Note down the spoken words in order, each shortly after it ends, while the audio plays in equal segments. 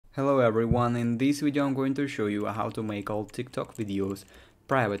Hello everyone, in this video I'm going to show you how to make all TikTok videos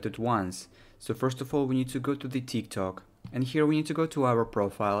private at once. So first of all we need to go to the TikTok, and here we need to go to our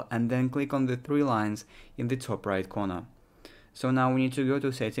profile and then click on the three lines in the top right corner. So now we need to go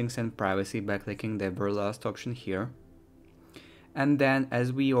to settings and privacy by clicking the very last option here. And then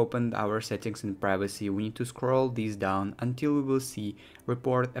as we opened our settings and privacy, we need to scroll these down until we will see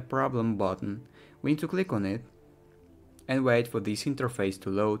report a problem button. We need to click on it and wait for this interface to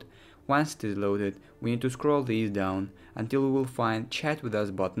load. Once it is loaded, we need to scroll these down until we will find chat with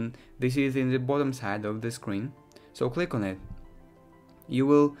us button. This is in the bottom side of the screen, so click on it. You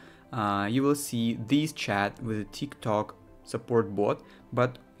will see this chat with the TikTok support bot,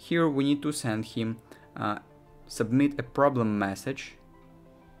 but here we need to send him submit a problem message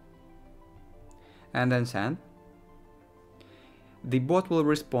and then send. The bot will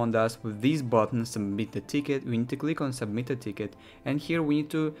respond us with this button, submit a ticket. We need to click on submit a ticket, and here we need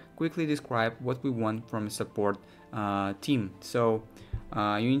to quickly describe what we want from a support team. So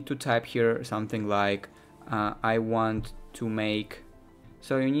you need to type here something like I want to make.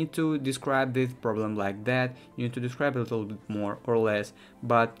 So you need to describe this problem like that. You need to describe it a little bit more or less,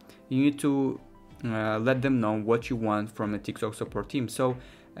 but you need to let them know what you want from a TikTok support team. So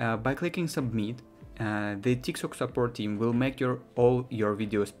by clicking submit, the TikTok support team will make all your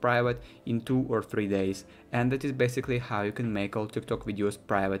videos private in 2 or 3 days, and that is basically how you can make all TikTok videos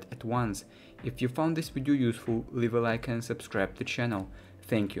private at once. If you found this video useful, leave a like and subscribe to the channel.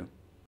 Thank you.